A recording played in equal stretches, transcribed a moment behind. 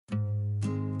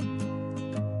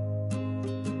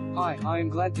Hi, I am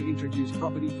glad to introduce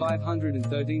property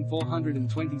 513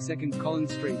 422nd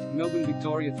Collins Street, Melbourne,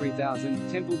 Victoria 3000,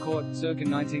 Temple Court, circa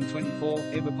 1924.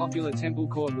 Ever popular Temple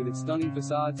Court with its stunning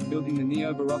facades, built in the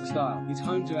neo-Baroque style, is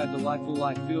home to our delightful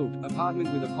light-filled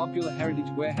apartment with a popular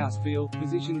heritage warehouse feel,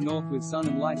 positioned north with sun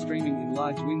and light streaming in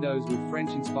large windows with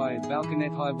French-inspired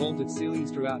balconette high vaulted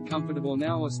ceilings throughout, comfortable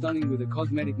now or stunning with a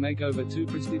cosmetic makeover. Two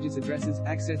prestigious addresses,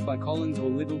 accessed by Collins or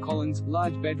Little Collins,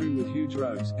 large bedroom with huge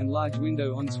robes, and large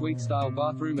window on suite-style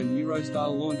bathroom and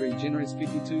Euro-style laundry. Generous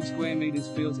 52 square meters,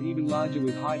 feels even larger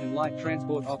with height and light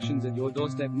transport options at your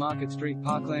doorstep. Market Street,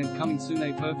 Parkland, coming soon.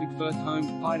 A perfect first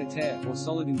home, pied a tear, or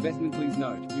solid investment. Please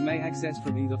note, you may access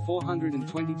from either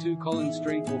 422 Collins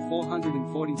Street or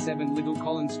 447 Little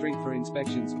Collins Street for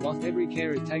inspections, whilst every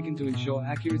care is taken to ensure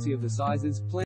accuracy of the sizes, plans,